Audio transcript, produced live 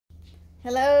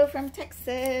Hello from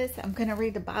Texas. I'm going to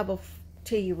read the Bible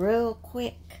to you real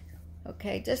quick.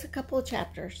 Okay, just a couple of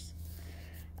chapters.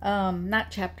 Not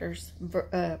chapters,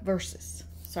 verses.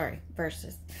 Sorry,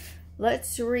 verses.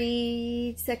 Let's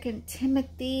read 2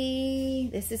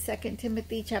 Timothy. This is 2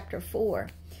 Timothy chapter 4.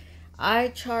 I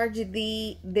charge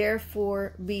thee,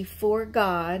 therefore, before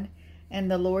God and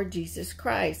the Lord Jesus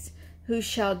Christ, who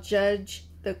shall judge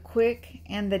the quick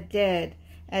and the dead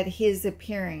at his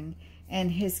appearing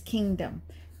and his kingdom.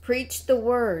 Preach the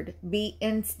word, be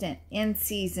instant, in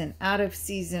season, out of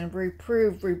season,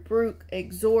 reprove, rebuke,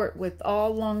 exhort with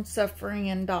all longsuffering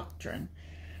and doctrine.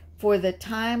 For the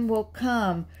time will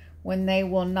come when they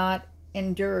will not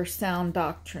endure sound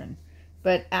doctrine,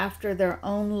 but after their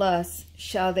own lusts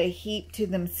shall they heap to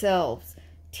themselves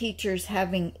teachers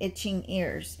having itching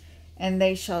ears, and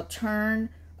they shall turn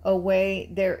away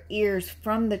their ears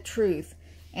from the truth,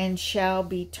 and shall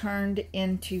be turned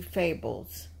unto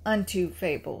fables.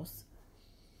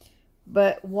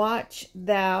 But watch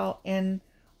thou in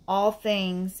all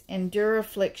things, endure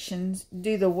afflictions,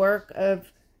 do the work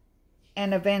of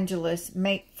an evangelist,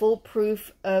 make full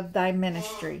proof of thy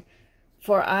ministry.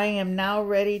 For I am now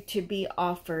ready to be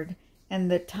offered, and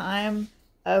the time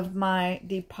of my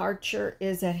departure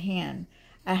is at hand.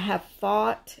 I have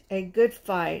fought a good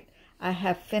fight, I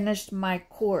have finished my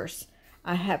course,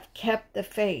 I have kept the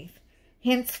faith.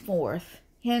 Henceforth,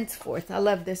 I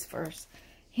love this verse.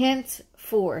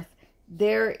 Henceforth,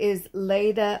 there is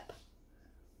laid up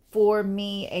for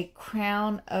me a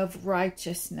crown of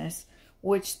righteousness,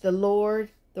 which the Lord,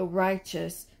 the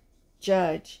righteous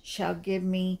judge, shall give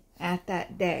me at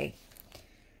that day.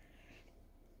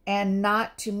 And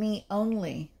not to me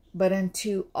only, but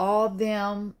unto all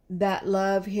them that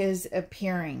love his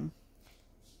appearing.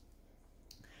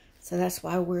 So that's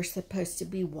why we're supposed to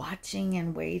be watching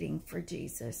and waiting for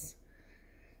Jesus.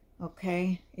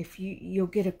 Okay? If you'll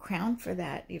get a crown for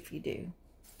that if you do.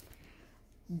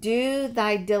 Do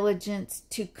thy diligence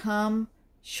to come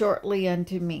shortly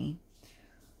unto me.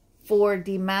 For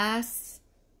Demas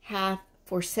hath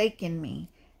forsaken me,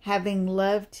 having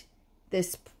loved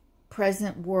this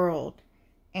present world,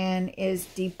 and is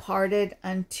departed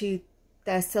unto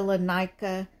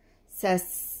Thessalonica,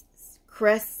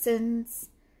 Crescens,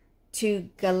 to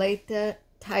Galatia,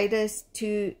 Titus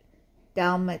to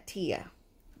Dalmatia.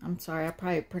 I'm sorry, I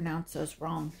probably pronounced those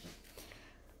wrong.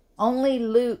 Only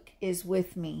Luke is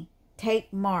with me.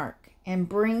 Take Mark and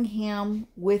bring him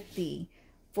with thee,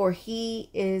 for he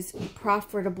is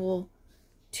profitable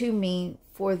to me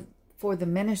for the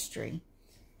ministry.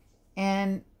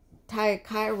 And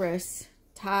Tychicus,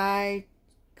 I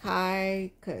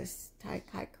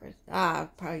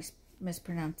probably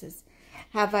mispronounced this,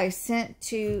 have I sent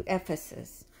to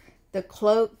Ephesus. The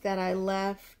cloak that I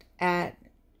left at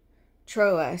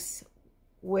Troas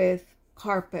with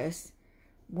Carpus,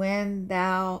 when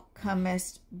thou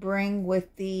comest, bring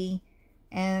with thee,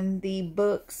 and the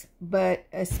books, but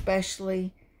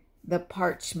especially the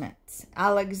parchments.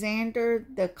 Alexander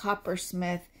the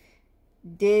coppersmith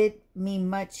did me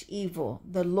much evil.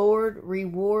 The Lord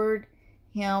reward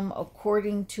him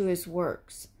according to his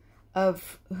works.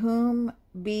 Of whom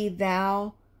be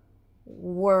thou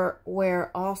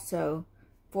ware also,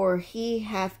 for he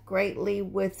hath greatly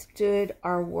withstood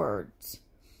our words.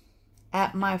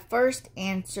 At my first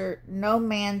answer no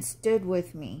man stood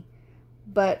with me,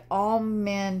 but all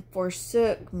men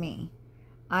forsook me.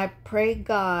 I pray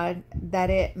God that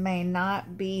it may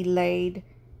not be laid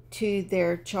to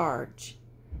their charge.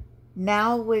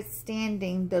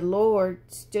 Notwithstanding, the Lord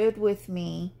stood with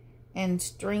me and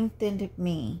strengthened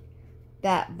me,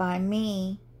 that by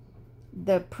me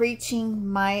the preaching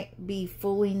might be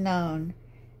fully known,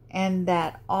 and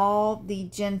that all the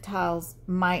Gentiles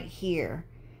might hear.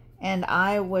 And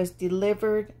I was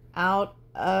delivered out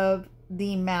of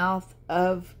the mouth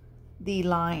of the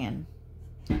lion.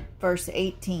 Verse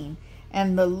 18.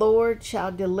 And the Lord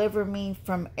shall deliver me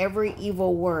from every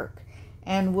evil work,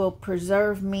 and will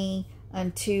preserve me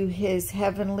unto his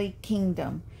heavenly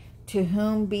kingdom, to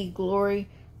whom be glory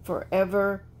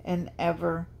forever and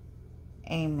ever.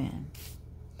 Amen.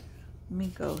 Let me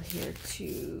go here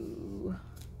to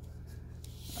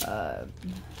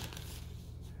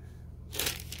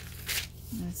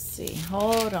let's see.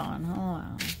 Hold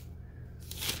on.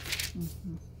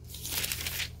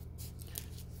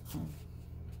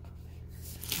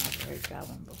 I've read that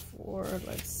one before.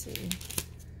 Let's see.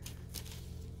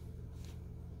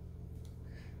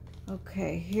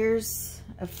 Okay, here's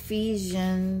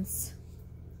Ephesians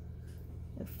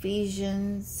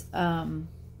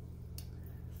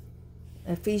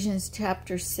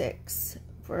chapter 6,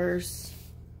 verse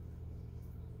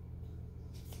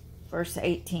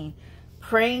 18.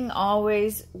 praying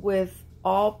always with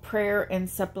all prayer and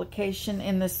supplication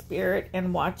in the Spirit,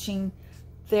 and watching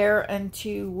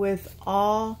thereunto with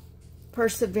all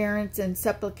perseverance and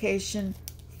supplication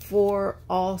for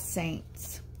all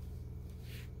saints.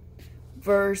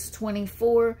 Verse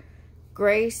 24,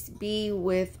 grace be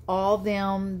with all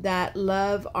them that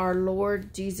love our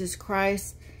Lord Jesus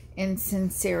Christ in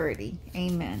sincerity.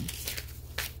 Amen.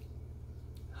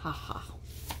 Ha ha.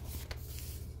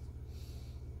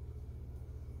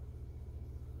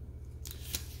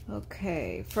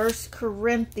 Okay, 1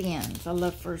 Corinthians. I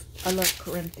love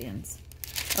Corinthians.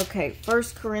 Okay, 1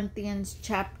 Corinthians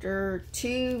chapter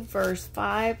 2, verse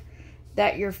 5.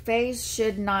 That your faith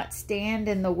should not stand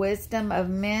in the wisdom of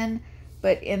men,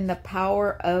 but in the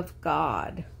power of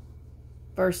God.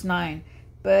 Verse 9.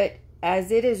 But as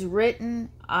it is written,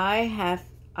 I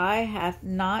hath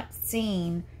not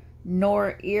seen,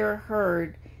 nor ear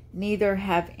heard, neither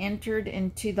have entered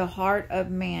into the heart of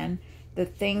man the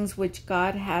things which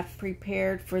God hath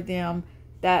prepared for them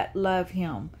that love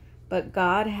him. But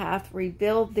God hath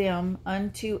revealed them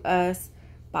unto us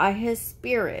by his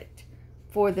Spirit.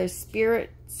 For the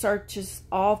Spirit searches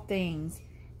all things,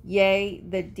 yea,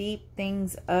 the deep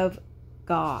things of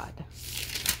God.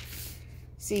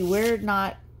 See, we're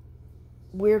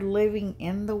living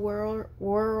in the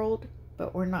world,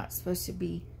 but we're not supposed to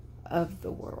be of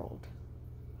the world.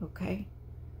 Okay?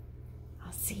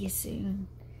 I'll see you soon.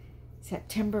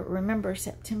 September, remember,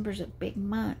 September's a big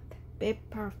month. Big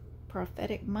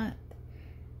prophetic month.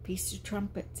 Feast of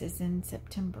Trumpets is in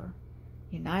September.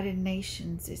 United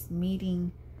Nations is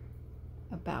meeting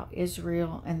about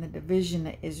Israel and the division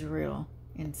of Israel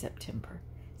in September.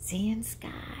 See you in the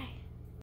sky.